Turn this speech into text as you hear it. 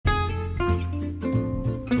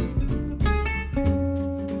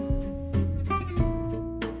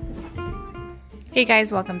Hey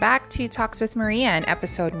guys, welcome back to Talks with Maria. In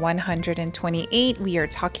episode 128, we are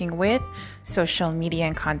talking with social media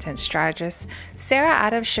and content strategist Sarah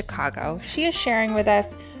out of Chicago. She is sharing with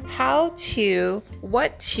us how to,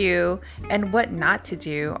 what to, and what not to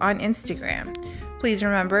do on Instagram. Please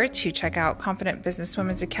remember to check out Confident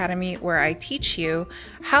Businesswomen's Academy, where I teach you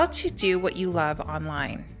how to do what you love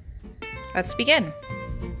online. Let's begin.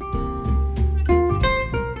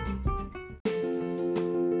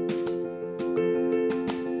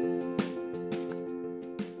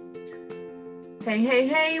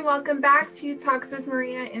 Hey, welcome back to Talks with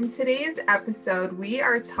Maria. In today's episode, we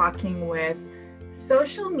are talking with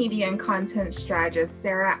social media and content strategist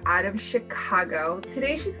Sarah out of Chicago.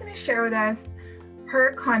 Today, she's going to share with us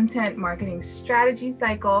her content marketing strategy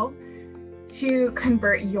cycle to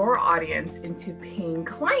convert your audience into paying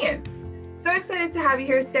clients. So excited to have you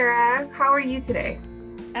here, Sarah. How are you today?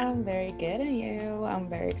 I'm very good, and you? I'm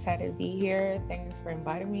very excited to be here. Thanks for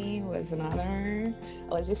inviting me. It was an honor.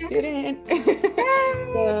 I was a student,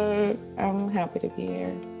 so I'm happy to be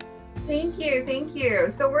here. Thank you.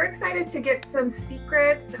 So we're excited to get some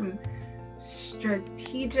secrets, some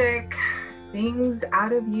strategic things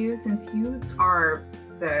out of you, since you are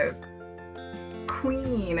the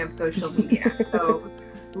queen of social media. So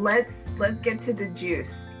let's get to the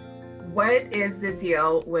juice. What is the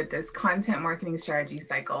deal with this content marketing strategy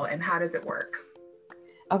cycle, and how does it work?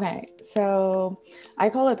 Okay, so I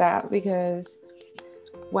call it that because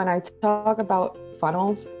when I talk about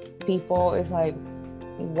funnels, people is like,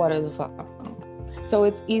 what is a funnel? So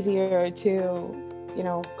it's easier to,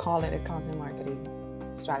 call it a content marketing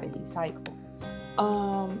strategy cycle.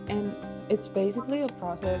 And it's basically a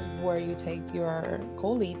process where you take your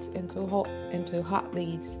cold leads into hot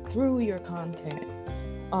leads through your content.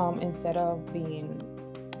 Instead of being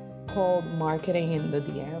cold marketing in the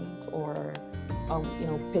DMs or,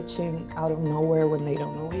 pitching out of nowhere when they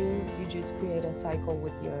don't know you, you just create a cycle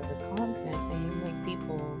with your content and you make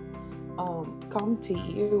people come to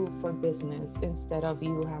you for business instead of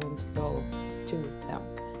you having to go to them.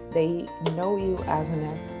 They know you as an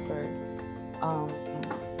expert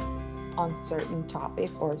on certain topic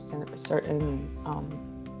or certain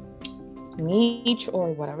niche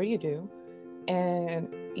or whatever you do. And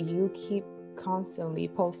you keep constantly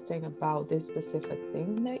posting about this specific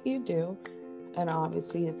thing that you do, and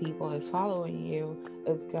obviously the people that's following you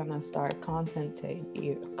is gonna start contacting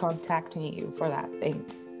you for that thing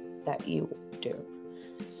that you do.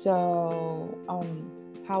 So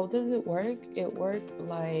how does it work? It works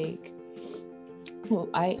like,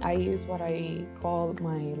 I use what I call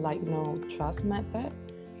my like no trust method.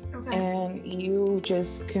 Okay. And you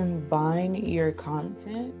just combine your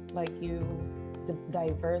content, like you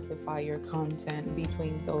diversify your content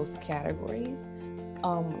between those categories.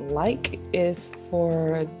 Like is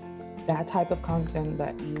for that type of content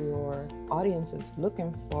that your audience is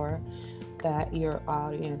looking for, that your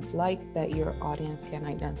audience that your audience can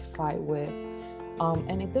identify with.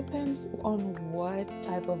 And it depends on what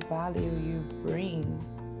type of value you bring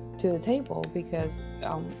to the table, because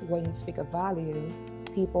when you speak of value,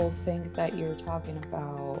 people think that you're talking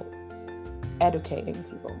about educating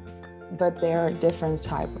people, but there are different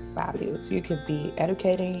type of values. You could be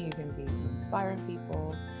educating, you can be inspiring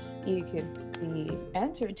people, you could be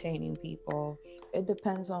entertaining people. It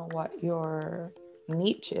depends on what your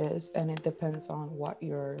niche is, and it depends on what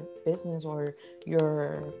your business or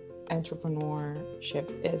your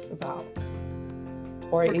entrepreneurship is about.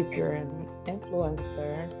 Or if you're an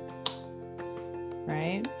influencer,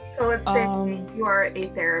 right? So let's say you are a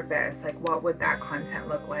therapist, like what would that content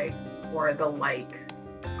look like for the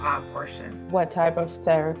portion? What type of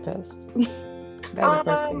therapist? That's the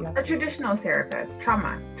first thing. A traditional therapist,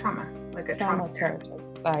 trauma, like a trauma therapist,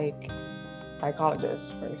 like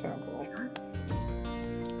psychologist, for example. Sure.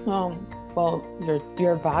 Well,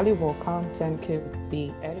 your valuable content could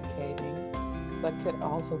be educating, but could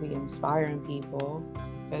also be inspiring people,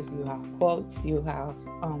 because you have quotes, you have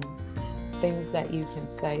things that you can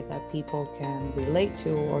say that people can relate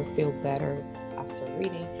to or feel better after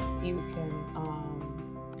reading. You can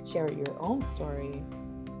share your own story,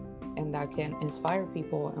 and that can inspire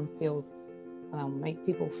people and make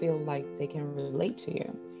people feel like they can relate to you,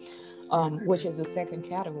 which is the second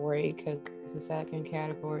category, because the second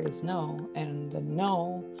category is no. And the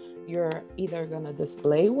no, you're either going to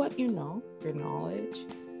display what you know, your knowledge,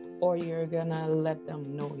 or you're going to let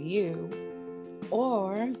them know you,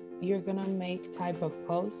 or you're gonna make type of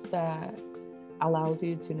post that allows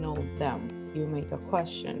you to know them. You make a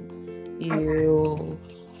question, you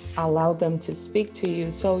allow them to speak to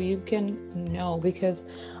you so you can know, because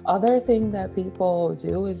other thing that people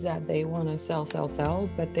do is that they want to sell,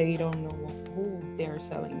 but they don't know who they're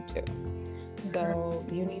selling to. So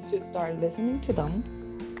you need to start listening to them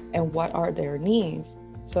and what are their needs,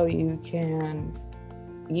 so you can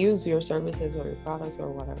use your services or your products or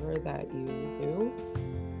whatever that you do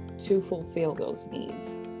to fulfill those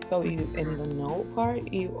needs. So you, in the no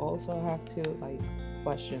part, you also have to like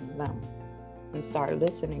question them and start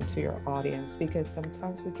listening to your audience, because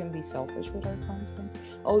sometimes we can be selfish with our content.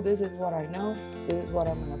 Oh, this is what I know, this is what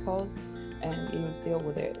I'm going to post, and you deal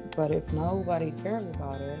with it. But if nobody cares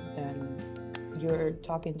about it, then you're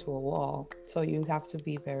talking to a wall. So you have to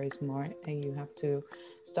be very smart, and you have to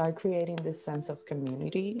start creating this sense of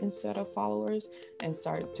community instead of followers, and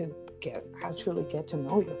start to actually get to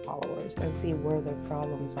know your followers and see where their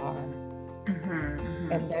problems are.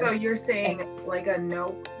 And then, so you're saying like a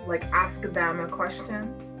no, like ask them a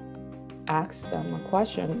question? Ask them a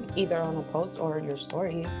question either on a post or your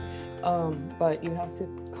stories. But you have to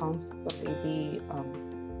constantly be,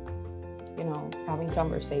 having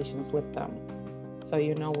conversations with them. So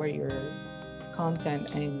you know where your content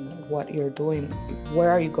and what you're doing, where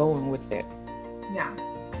are you going with it? Yeah.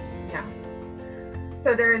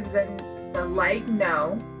 So there's the like,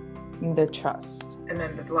 no. The trust. And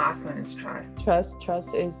then the last one is trust.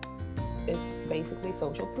 Trust is basically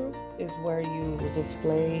social proof, is where you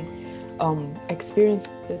display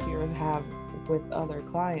experiences you have with other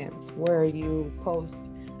clients, where you post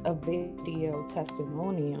a video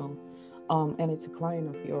testimonial and it's a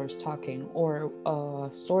client of yours talking, or a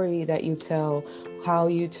story that you tell how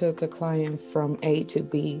you took a client from A to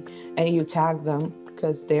B, and you tag them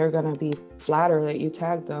because they're going to be flattered that you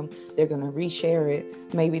tagged them. They're going to reshare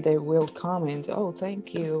it. Maybe they will comment, oh,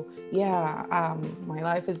 thank you. Yeah, my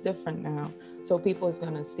life is different now. So people is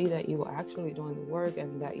going to see that you are actually doing the work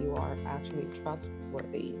and that you are actually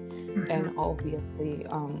trustworthy. And obviously,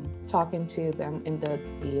 talking to them in the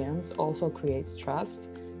DMs also creates trust,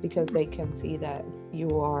 because they can see that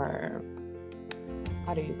you are,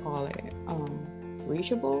 how do you call it?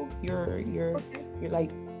 Reachable. You're like,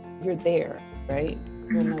 you're there, right?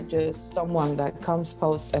 You're not just someone that comes,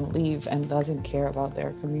 post, and leave and doesn't care about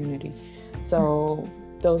their community. So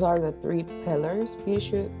those are the 3 pillars you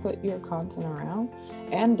should put your content around.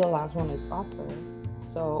 And the last one is offer.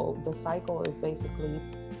 So the cycle is basically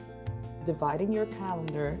dividing your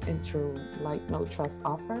calendar into like, no, trust,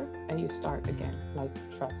 offer, and you start again, like,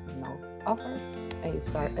 trust, no, offer, and you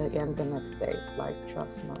start again the next day, like,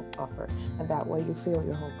 trust, no, offer. And that way you fill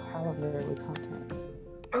your whole calendar with content.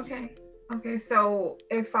 Okay, so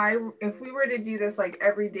if we were to do this like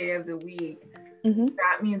every day of the week,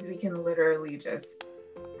 that means we can literally just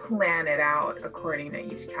plan it out according to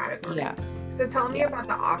each category. Yeah. So tell me about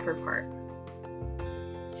the offer part.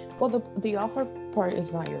 Well, the offer part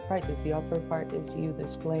is not your prices. The offer part is you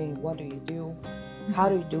displaying what do you do, how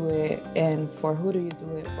do you do it, and for who do you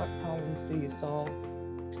do it, what problems do you solve,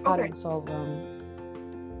 how do you solve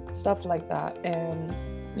them, stuff like that. And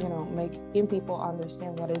making people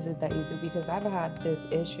understand what is it that you do, because I've had this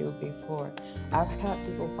issue before. I've had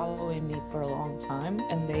people following me for a long time,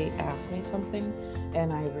 and they ask me something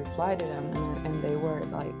and I reply to them, and they were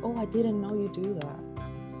like, oh, I didn't know you do that.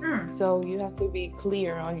 So you have to be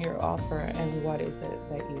clear on your offer and what is it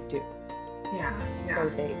that you do. Yeah. So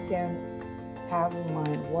they can have in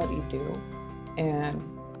mind what you do and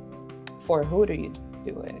for who do you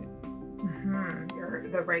do it. You're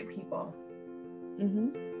the right people.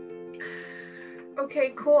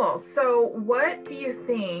 Okay, cool. So what do you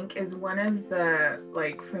think is one of the,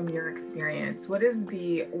 like, from your experience, what is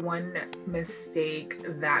the one mistake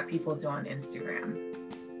that people do on Instagram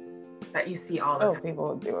that you see all the time?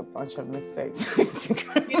 People do a bunch of mistakes.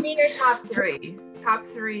 Give me your top 3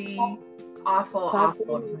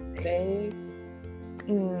 awful mistakes.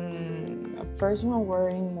 First one,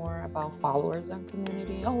 worrying more about followers than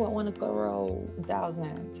community. Oh, I want to grow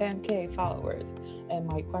 1,000, 10K followers. And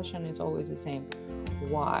my question is always the same.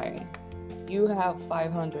 Why? You have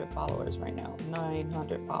 500 followers right now,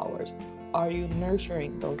 900 followers. Are you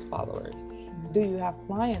nurturing those followers? Do you have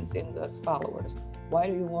clients in those followers? Why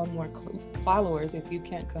do you want more followers if you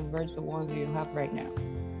can't convert the ones you have right now?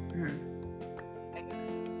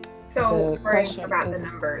 So worrying about the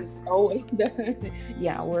numbers. Worrying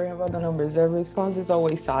about the numbers. Their response is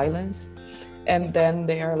always silence. And then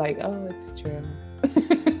they are like, oh, it's true.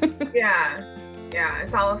 Yeah,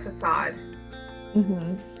 it's all a facade.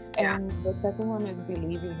 And the second one is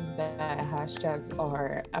believing that hashtags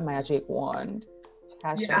are a magic wand.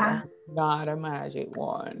 Hashtags are not a magic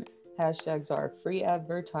wand. Hashtags are free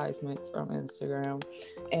advertisement from Instagram,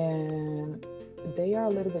 and they are a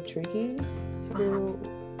little bit tricky to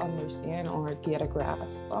understand or get a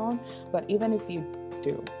grasp on. But even if you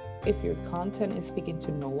do, if your content is speaking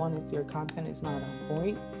to no one, if your content is not on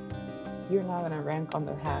point, you're not going to rank on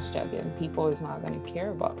the hashtag, and people is not going to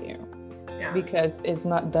care about you. Yeah. Because it's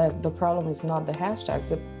not the problem is not the hashtags.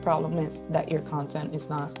 The problem is that your content is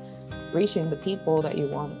not reaching the people that you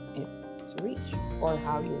want it to reach, or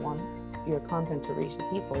how you want your content to reach the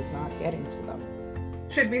people is not getting to them.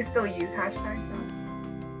 Should we still use hashtags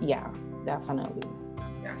though? Yeah, definitely.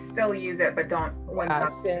 Yeah, still use it, but don't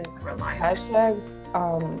since rely on hashtags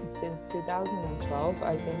since 2012,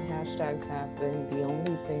 I think hashtags have been the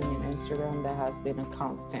only thing in Instagram that has been a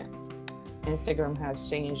constant. Instagram has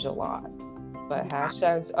changed a lot, but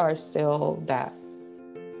hashtags are still that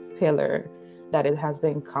pillar that it has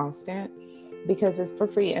been constant, because it's for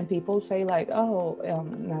free. And people say like, oh,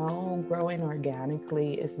 now growing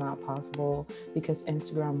organically is not possible because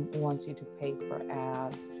Instagram wants you to pay for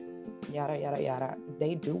ads, yada yada yada.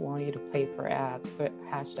 They do want you to pay for ads, but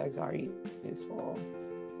hashtags are useful.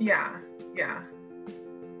 Yeah.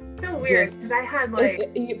 So weird, because I had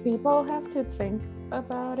like people have to think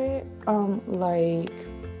about it. Like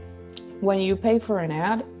when you pay for an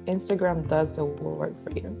ad, Instagram does the work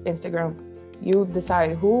for you. Instagram, you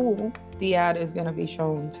decide who the ad is going to be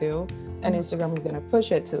shown to, and Instagram is going to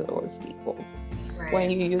push it to those people. Right.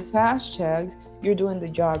 When you use hashtags, you're doing the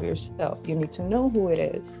job yourself. You need to know who it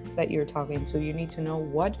is that you're talking to. You need to know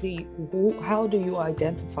how do you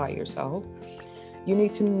identify yourself. You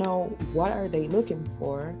need to know what are they looking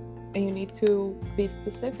for, and you need to be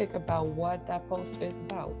specific about what that post is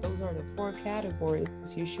about. Those are the 4 categories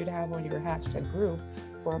you should have on your hashtag group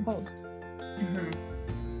for a post.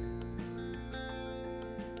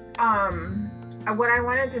 What I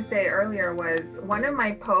wanted to say earlier was, one of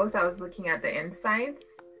my posts, I was looking at the insights,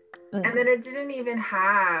 and then it didn't even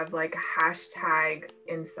have like hashtag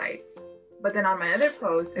insights. But then on my other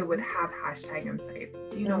post, it would have hashtag insights.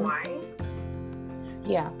 Do you know why?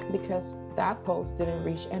 Yeah, because that post didn't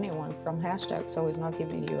reach anyone from hashtag, so it's not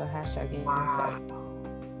giving you a hashtag insight.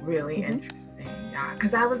 Really interesting. Yeah,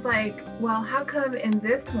 because I was like, well, how come in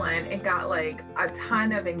this one it got like a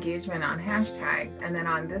ton of engagement on hashtags, and then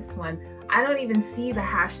on this one I don't even see the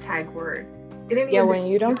hashtag word. It didn't even when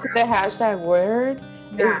you don't see the hashtag word,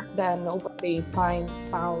 is that nobody found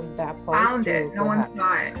that post. Found it. No one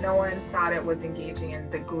saw it. No one thought it was engaging in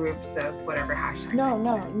the groups of whatever hashtag.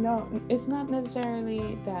 No. It's not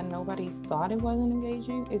necessarily that nobody thought it wasn't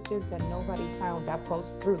engaging. It's just that nobody found that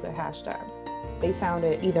post through the hashtags. They found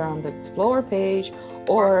it either on the Explore page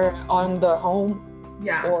or on the home.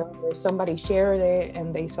 Yeah. Or somebody shared it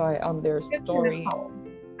and they saw it on their stories.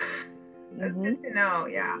 That's good to know.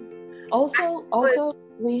 Yeah. Also,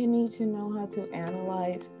 we need to know how to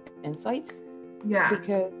analyze insights. Yeah.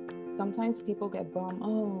 Because sometimes people get bummed.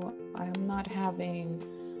 Oh, I'm not having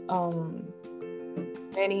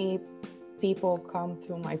many people come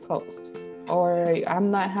through my post, or I'm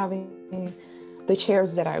not having the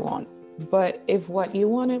shares that I want. But if what you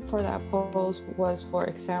wanted for that post was, for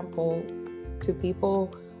example, to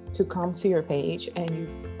people to come to your page, and you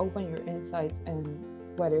open your insights, and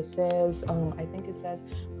what it says, I think it says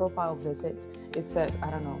profile visits, it says,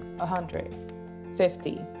 I don't know, 100,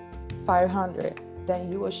 50, 500,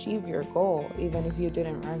 then you achieve your goal, even if you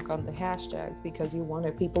didn't rank on the hashtags, because you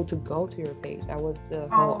wanted people to go to your page. That was the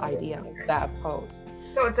whole idea of that post.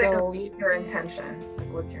 So it's like your intention.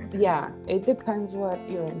 Like, what's your intention? Yeah, it depends what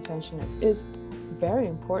your intention is. It's very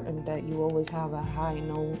important that you always have a high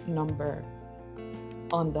number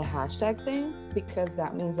on the hashtag thing, because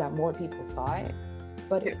that means that more people saw it.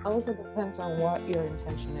 But it also depends on what your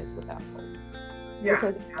intention is with that post. Yeah.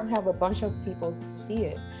 Because you can have a bunch of people see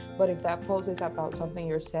it, but if that post is about something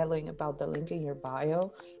you're selling, about the link in your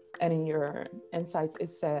bio, and in your insights it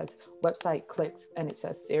says website clicks and it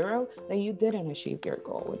says 0, then you didn't achieve your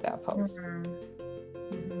goal with that post.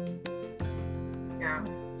 Yeah.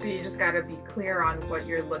 So you just got to be clear on what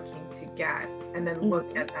you're looking to get, and then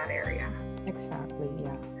look at that area. Exactly.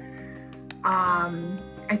 Yeah.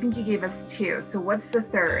 I think you gave us 2. So what's the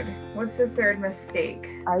third? What's the third mistake?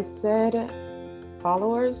 I said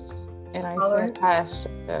followers, and I said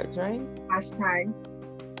hashtags, right? Hashtag.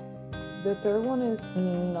 The third one is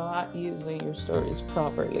not using your stories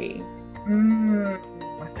properly.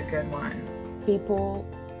 That's a good one. People,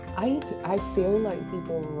 I feel like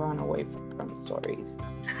people run away from stories.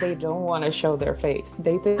 They don't want to show their face.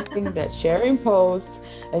 They think that sharing posts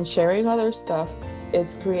and sharing other stuff,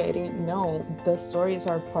 it's creating, no, the stories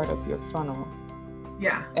are part of your funnel.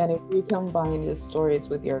 Yeah. And if you combine your stories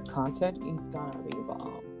with your content, it's gonna be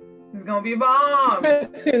bomb. It's gonna be bomb.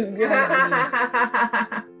 It's gonna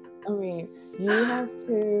be. I mean, you have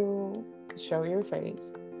to show your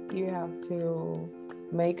face. You have to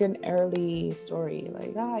make an early story,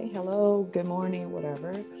 like, hi, hello, good morning,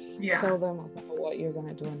 whatever. Yeah. Tell them about what you're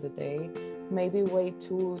gonna do in the day. Maybe wait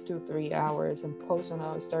 2 to 3 hours and post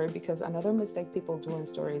another story, because another mistake people do in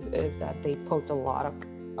stories is that they post a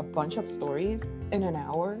bunch of stories in an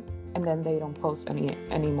hour, and then they don't post any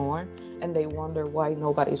anymore, and they wonder why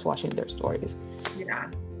nobody's watching their stories. Yeah.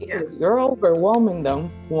 Because you're overwhelming them,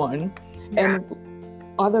 one, and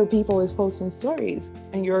other people is posting stories,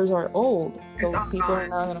 and yours are old, so people are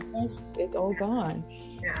not gonna post. It's all gone.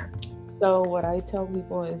 Yeah. So what I tell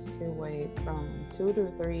people is to wait from 2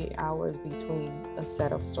 to 3 hours between a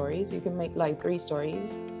set of stories. You can make like 3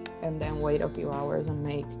 stories, and then wait a few hours and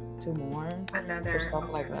make 2 more, another, or stuff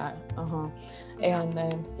like that. And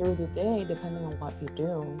then through the day, depending on what you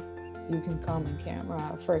do, you can come in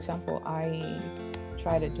camera. For example, I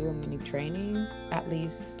try to do a mini training at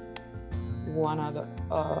least one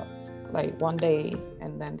day,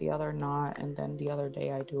 and then the other not, and then the other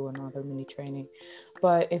day I do another mini training.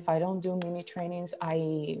 But if I don't do mini trainings,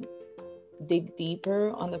 I dig deeper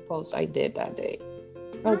on the post I did that day.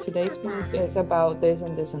 Oh, today's post is about this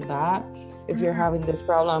and this and that. If you're having this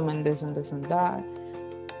problem and this and this and that,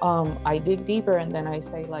 I dig deeper, and then I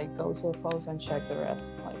say, like, go to a post and check the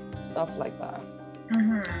rest, like stuff like that.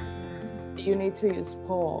 You need to use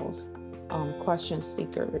polls, question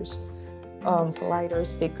stickers, slider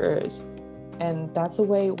stickers, and that's a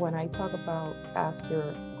way. When I talk about ask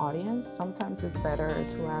your audience, sometimes it's better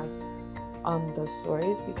to ask on the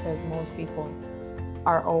stories, because most people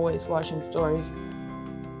are always watching stories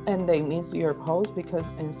and they miss your post, because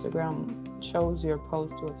Instagram shows your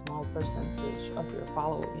post to a small percentage of your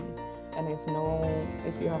following, and if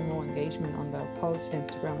you have no engagement on the post,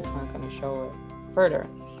 Instagram is not going to show it further.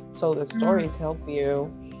 So the stories help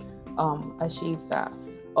you achieve that.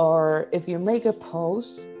 Or if you make a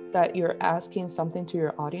post that you're asking something to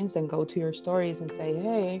your audience, then go to your stories and say,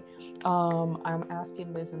 hey, I'm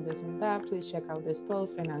asking this and this and that, please check out this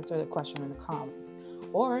post and answer the question in the comments.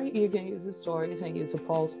 Or you can use the stories and use a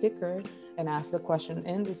poll sticker and ask the question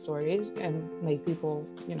in the stories and make people,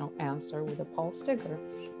 answer with a poll sticker.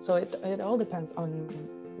 So it all depends on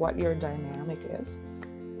what your dynamic is,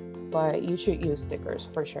 but you should use stickers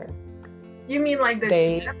for sure. You mean like the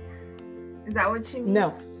GIFs? Is that what you mean?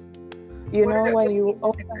 No. When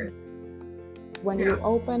you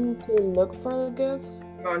open to look for the GIFs,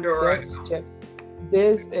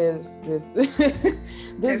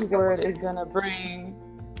 this word is gonna bring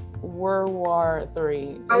World War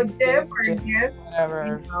III. Oh, GIF or GIF?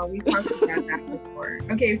 Whatever. We talked about that before.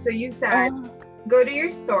 Okay, so you said go to your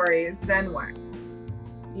stories, then what?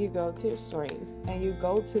 You go to your stories and you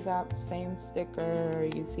go to that same sticker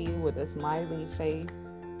you see with a smiley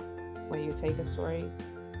face when you take a story.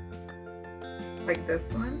 Like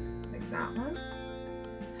this one? Like that one?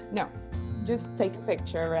 No, just take a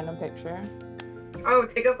picture, a random picture. Oh,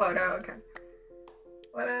 take a photo. Okay.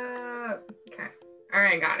 What up? Okay. All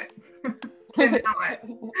right, got it. And now what?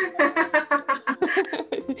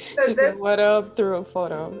 She said, what up, through a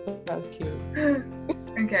photo. That's cute.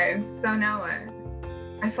 Okay, so now what?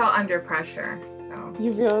 I felt under pressure, so.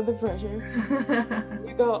 You feel the pressure?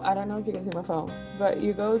 You go, I don't know if you can see my phone, but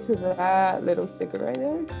you go to that little sticker right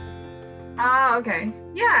there. Ah, okay.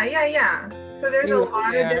 Yeah. So there's a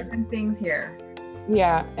lot of different things here.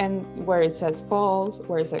 Yeah, and where it says polls,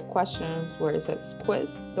 where it says questions, where it says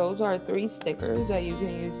quiz, those are 3 stickers that you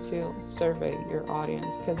can use to survey your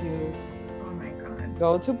audience, because you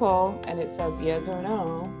go to poll and it says yes or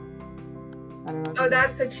no. I don't know. Oh,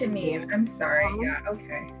 that's what you mean. I'm sorry. Yeah,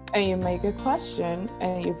 okay. And you make a question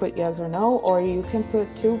and you put yes or no, or you can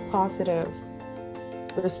put 2 positive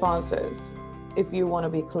responses if you want to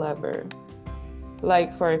be clever.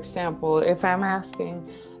 Like, for example, if I'm asking,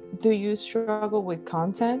 do you struggle with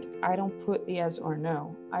content? I don't put yes or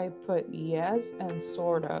no. I put yes and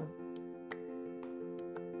sort of.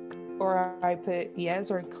 Or I put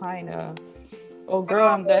yes or kind of. Oh, girl,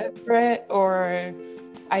 I'm desperate, or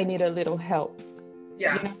I need a little help.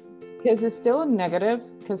 Yeah. Because it's still negative,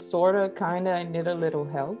 because sort of, kind of, I need a little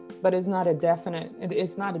help, but it's not a definite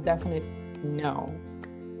no.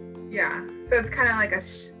 Yeah. So it's kind of like a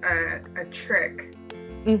trick.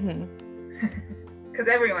 Because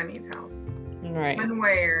everyone needs help. Right. One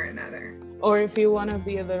way or another. Or if you want to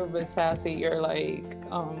be a little bit sassy, you're like,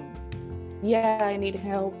 yeah, I need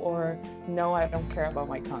help, or no, I don't care about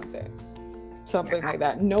my content. Something like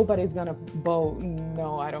that. Nobody's gonna vote,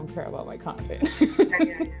 no, I don't care about my content.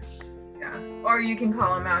 Yeah. Or you can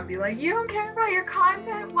call them out and be like, you don't care about your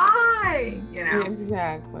content? Why?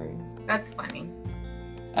 Exactly. That's funny.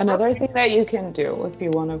 Another thing that you can do if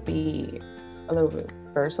you want to be a little bit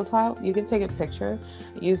versatile. You can take a picture,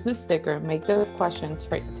 use the sticker, make the question,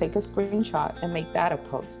 take a screenshot, and make that a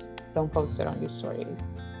post. Don't post it on your stories.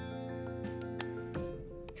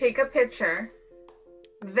 Take a picture,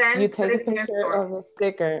 then you take a picture of a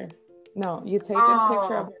sticker. No, you take a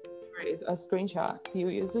picture of your stories, a screenshot. You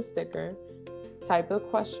use a sticker, type the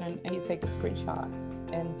question, and you take a screenshot.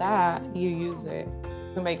 And that you use it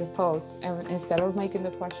to make a post. And instead of making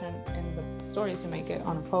the question in the stories, you make it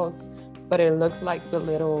on a post, but it looks like the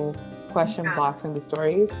little question box in the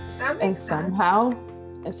stories. And somehow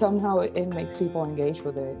it makes people engage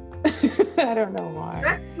with it. I don't know why.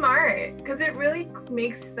 That's smart, because it really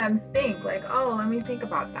makes them think, like, oh, let me think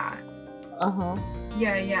about that.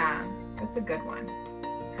 Yeah, that's a good one.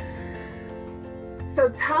 So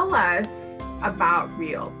tell us about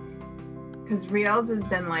Reels, because Reels has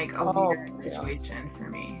been like a weird situation for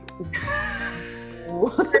me.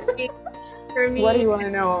 for me. What do you want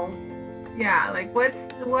to know? Yeah, like what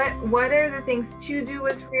are the things to do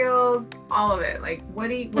with Reels? All of it. Like what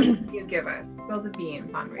do you give us? Spill the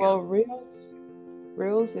beans on Reels. Well,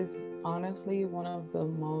 Reels is honestly one of the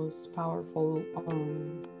most powerful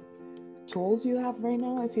tools you have right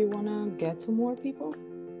now if you want to get to more people,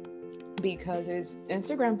 because it's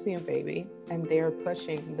Instagram's new baby and they're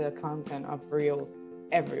pushing the content of Reels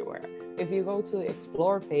everywhere. If you go to the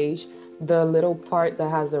explore page, the little part that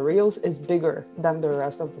has the Reels is bigger than the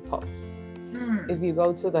rest of the posts. If you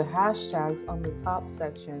go to the hashtags on the top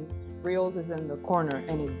section, Reels is in the corner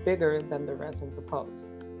and is bigger than the rest of the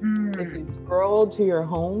posts. If you scroll to your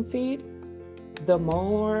home feed, the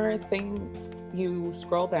more things you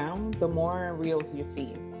scroll down, the more Reels you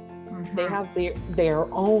see. They have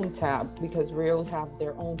their own tab, because Reels have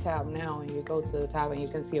their own tab now, and you go to the tab and you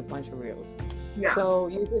can see a bunch of Reels. So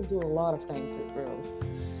you can do a lot of things with Reels.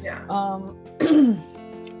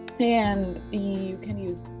 And you can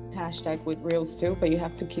use hashtag with Reels too, but you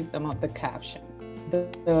have to keep them on the caption.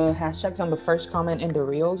 The hashtags on the first comment in the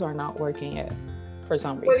Reels are not working yet for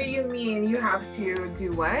some reason. What do you mean? You have to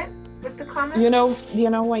do what with the comment? You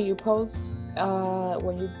know when you post,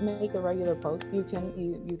 when you make a regular post, you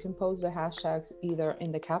can post the hashtags either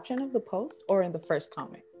in the caption of the post or in the first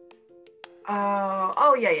comment.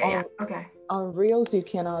 Yeah. Okay. On Reels, you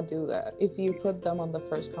cannot do that. If you put them on the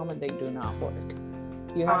first comment, they do not work.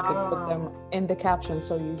 You have to put them in the caption,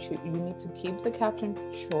 so you need to keep the caption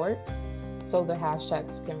short so the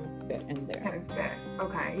hashtags can fit in there.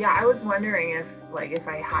 Okay. Yeah, I was wondering if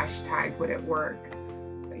I hashtag, would it work?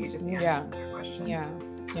 But you just answered the question. Yeah.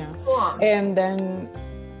 Cool. And then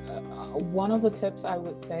one of the tips I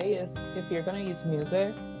would say is, if you're going to use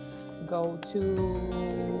music, go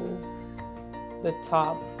to the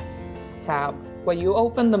top tab. When you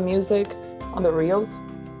open the music on the Reels,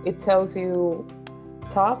 it tells you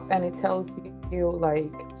top and it tells you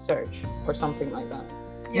like search or something like that.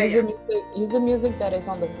 Use the music that is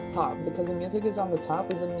on the top, because the music is on the top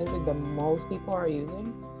is the music that most people are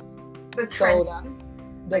using. The trend.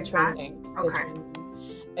 Trending.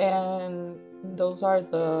 And those are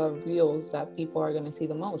the Reels that people are going to see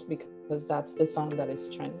the most, because that's the song that is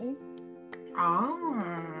trending.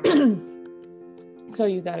 So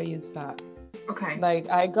you got to use that. Okay. Like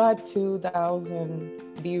I got 2,000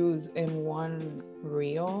 views in one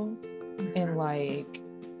Reel in like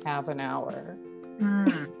half an hour.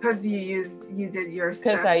 Because you did your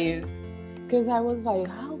stuff. Because I was like,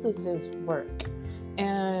 how does this work?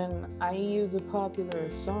 And I use a popular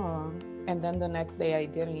song, and then the next day I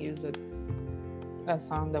didn't use a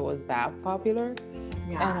song that was that popular.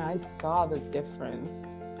 And I saw the difference.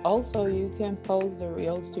 Also, you can post the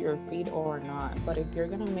Reels to your feed or not, but if you're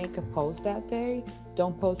gonna make a post that day,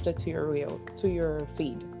 don't post it to your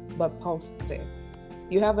feed, but post it.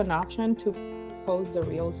 You have an option to post the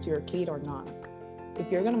Reels to your feed or not.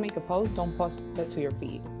 If you're gonna make a post, don't post it to your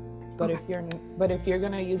feed. But if you're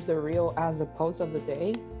gonna use the Reel as a post of the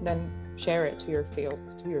day, then share it to your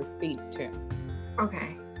feed too.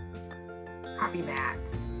 Okay. Copy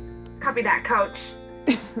that, coach.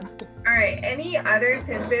 All right. Any other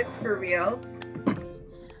tidbits for Reels?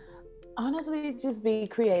 Honestly, just be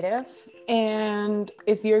creative. And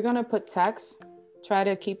if you're going to put text, try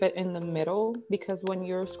to keep it in the middle, because when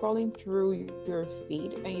you're scrolling through your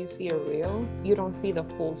feed and you see a Reel, you don't see the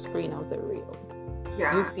full screen of the Reel.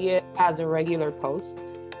 You see it as a regular post.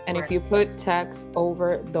 And if you put text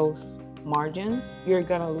over those margins, you're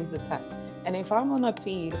going to lose the text. And if I'm on a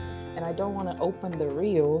feed and I don't want to open the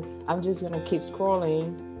Reel, I'm just going to keep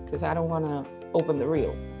scrolling because I don't want to open the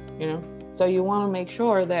Reel, So you want to make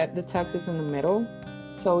sure that the text is in the middle.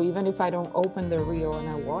 So even if I don't open the Reel and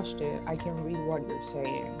I watched it, I can read what you're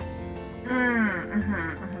saying.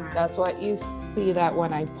 That's why you see that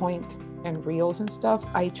when I point and reels and stuff,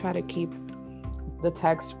 I try to keep the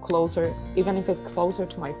text closer, even if it's closer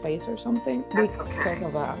to my face or something. That's because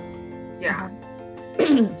of that. Yeah.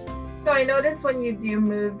 So I noticed when you do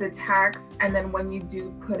move the text and then when you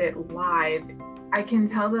do put it live, I can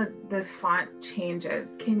tell that the font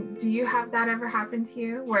changes. Do you have that ever happen to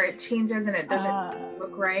you where it changes and it doesn't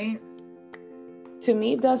look right? To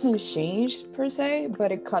me, it doesn't change per se,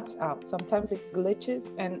 but it cuts out. Sometimes it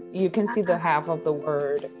glitches and you can see the half of the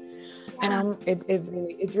word. Yeah. And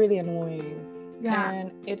it's really annoying. Yeah.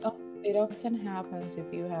 And it often happens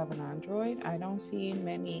if you have an Android. I don't see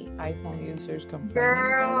many iPhone users complaining.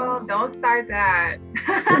 Girl, don't start that.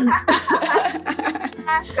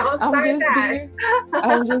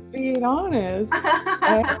 I'm just being honest.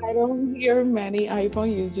 I don't hear many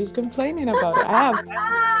iPhone users complaining about it.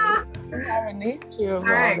 I have an issue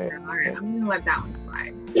about it. All right, I'm gonna let that one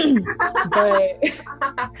slide.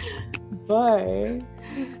 but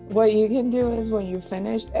what you can do is when you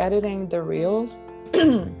finish editing the reels,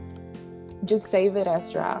 just save it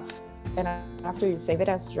as draft. And after you save it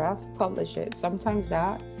as draft, publish it. Sometimes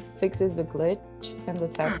that fixes the glitch and the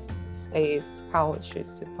text stays how it should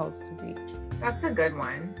supposed to be. That's a good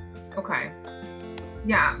one. Okay.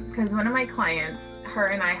 Yeah, because one of my clients, her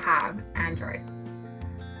and I have Androids.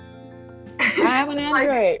 I have an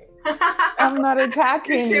Android. I'm not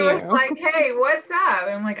attacking you. She was like, hey, what's up?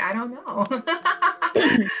 I'm like, I don't know.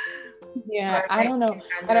 Yeah, I don't know.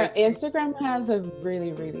 Instagram has a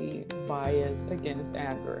really, really bias against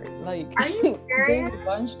Android. Like, are you serious?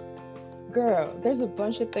 There's a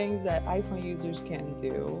bunch of things that iPhone users can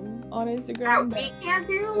do on Instagram that we can't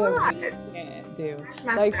do. What? We can't do.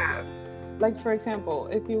 Up. Like for example,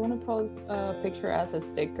 if you want to post a picture as a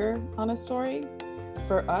sticker on a story,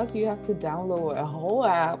 for us, you have to download a whole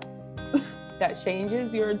app that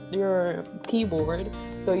changes your keyboard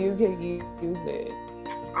so you can use it.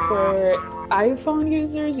 For iPhone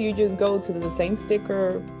users, you just go to the same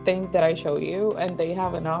sticker thing that I show you, and they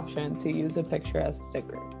have an option to use a picture as a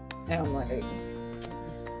sticker. And I'm like,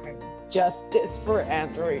 justice for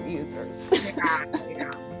Android users.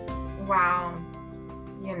 Yeah. Wow.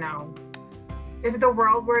 You know, if the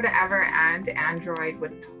world were to ever end, Android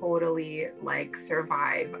would totally like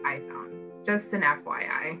survive iPhone. Just an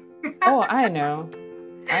FYI. Oh, I know.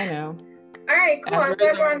 All right, cool. I'm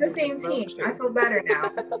glad we're on the same team. I feel better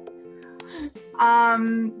now.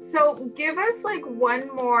 So give us like one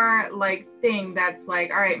more like thing that's like,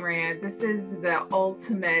 all right, Maria, this is the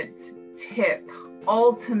ultimate tip,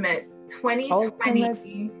 ultimate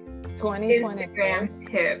 2020 Instagram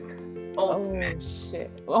tip. Ultimate. Oh shit.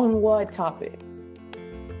 On what topic?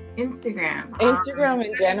 Instagram. Instagram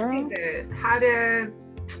in general? How to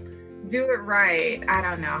do it right. I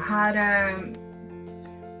don't know. How to...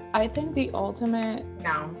 I think the ultimate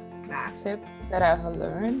tip that I've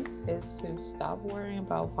learned is to stop worrying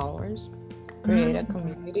about followers, create a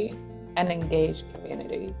community, and engage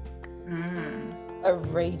community. A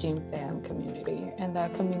raging fan community. And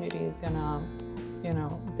that community is gonna,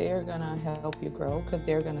 they're gonna help you grow because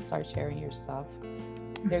they're gonna start sharing your stuff.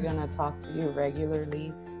 They're gonna talk to you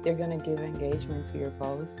regularly. They're gonna give engagement to your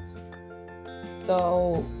posts.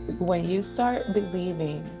 So when you start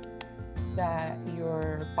believing that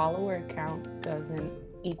your follower count doesn't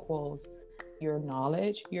equals your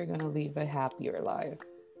knowledge, you're gonna live a happier life.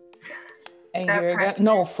 And you're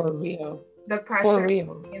gonna for real. The pressure. For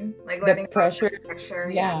real. Like the pressure. The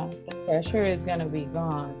pressure is gonna be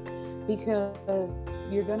gone because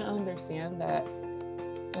you're gonna understand that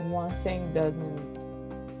one thing doesn't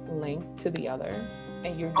link to the other,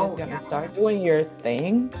 and you're just gonna start doing your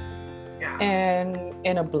thing. Yeah. And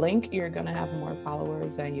in a blink, you're gonna have more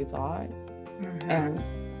followers than you thought, and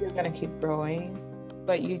you're gonna keep growing.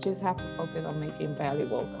 But you just have to focus on making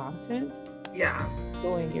valuable content. Yeah.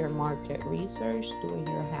 Doing your market research, doing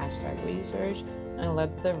your hashtag research, and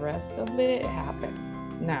let the rest of it happen.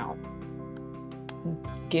 Now,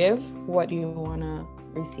 give what you wanna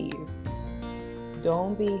receive.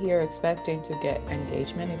 Don't be here expecting to get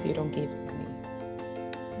engagement if you don't give any.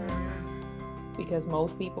 Because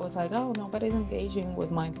most people, it's like, oh, nobody's engaging with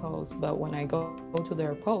my post. But when I go to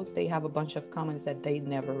their post, they have a bunch of comments that they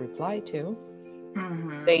never reply to.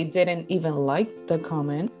 They didn't even like the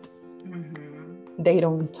comment. They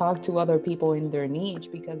don't talk to other people in their niche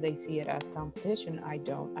because they see it as competition. I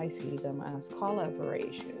don't. I see them as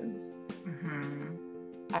collaborations.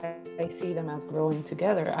 I see them as growing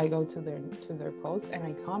together. I go to their post and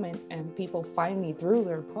I comment, and people find me through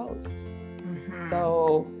their posts.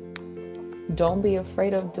 So don't be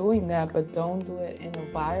afraid of doing that, but don't do it in a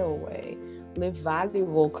vile way. Leave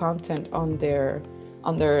valuable content on their,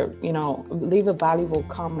 leave a valuable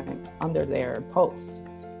comment under their posts.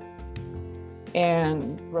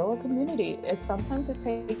 and grow a community. Sometimes it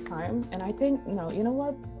takes time, and I think, no, you know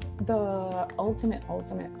what, the ultimate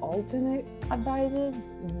advice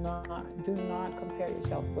is do not compare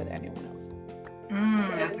yourself with anyone else.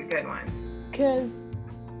 That's a good one. Because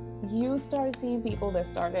you start seeing people that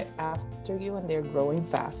started after you and they're growing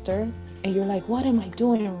faster, and you're like, what am I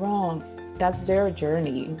doing wrong? That's their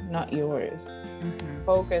journey, not yours.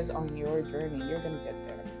 Focus on your journey. You're gonna get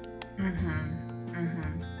there.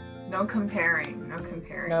 No comparing.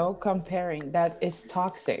 That is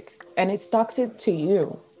toxic, and it's toxic to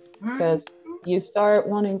you, because you start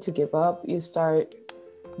wanting to give up. You start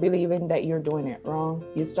believing that you're doing it wrong.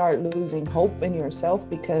 You start losing hope in yourself,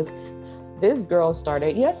 because this girl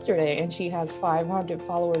started yesterday and she has 500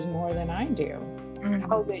 followers more than I do.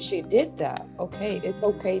 How did she did that? Okay, it's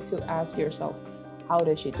okay to ask yourself, how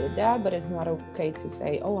did she did that? But it's not okay to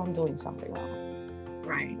say, oh, I'm doing something wrong.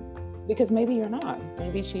 Right. Because maybe you're not.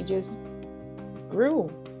 Maybe she just grew.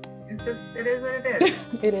 It is what it is.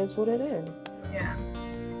 It is what it is. Yeah.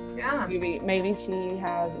 Maybe she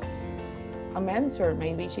has a mentor.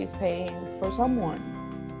 Maybe she's paying for someone.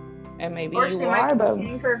 And maybe or you are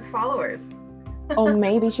paying for followers. Or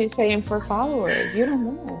maybe she's paying for followers. You don't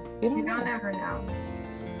know. You don't ever know.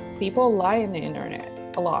 People lie on the internet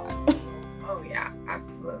a lot. Oh yeah,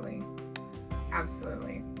 absolutely.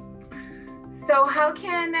 So how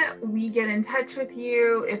can we get in touch with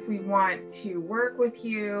you if we want to work with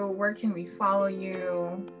you? Where can we follow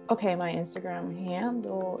you? Okay, my Instagram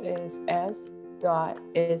handle is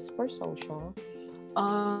s.isforsocial.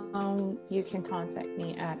 You can contact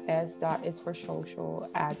me at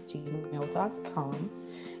s.isforsocial@gmail.com,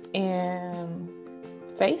 and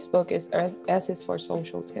Facebook is S is for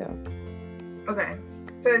social too. Okay,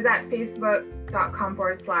 so is that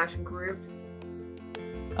facebook.com/groups?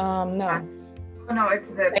 No. Oh no, it's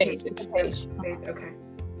the page. It's the page.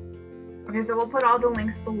 Okay, so we'll put all the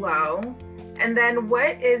links below. And then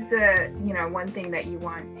what is the, one thing that you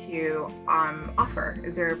want to offer?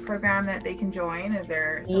 Is there a program that they can join? Is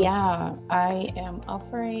there something? Yeah, I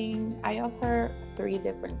offer 3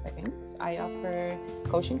 different things. I offer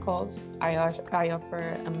coaching calls. I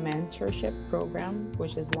offer a mentorship program,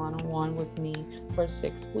 which is one-on-one with me for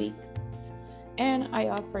 6 weeks. And I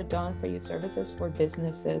offer done-for-you services for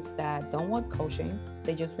businesses that don't want coaching.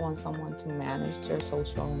 They just want someone to manage their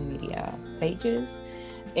social media pages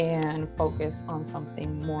and focus on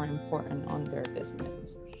something more important on their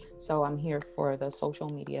business. So I'm here for the social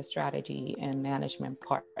media strategy and management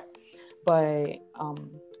part. But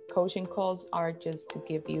coaching calls are just to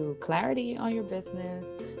give you clarity on your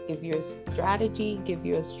business, give you a strategy, give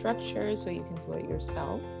you a structure so you can do it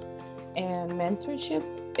yourself. And mentorship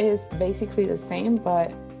is basically the same,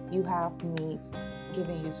 but you have me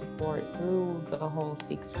giving you support through the whole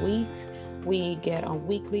 6 weeks. We get on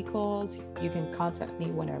weekly calls. You can contact me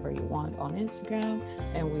whenever you want on Instagram,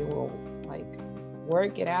 and we will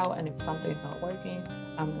work it out. And if something's not working,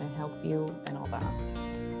 I'm gonna help you and all that.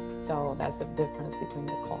 So that's the difference between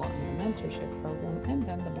the call and the mentorship program, and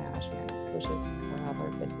then the management, which is for other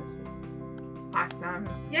businesses. Awesome.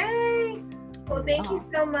 Yay! Well, thank you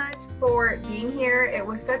so much for being here. It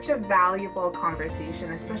was such a valuable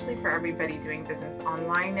conversation, especially for everybody doing business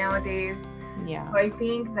online nowadays. Yeah. So I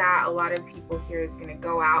think that a lot of people here is going to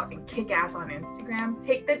go out and kick ass on Instagram.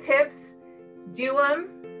 Take the tips, do them,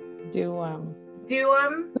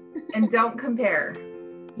 and don't compare.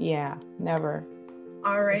 Yeah, never.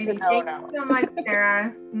 All right. Thank you so much,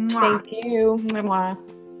 Sarah. Thank you. Mwah.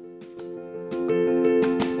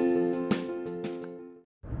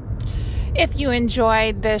 If you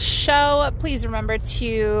enjoyed this show, please remember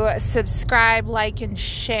to subscribe, like, and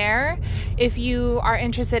share. If you are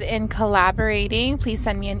interested in collaborating, please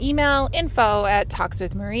send me an email,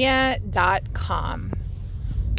 info@talkswithmaria.com.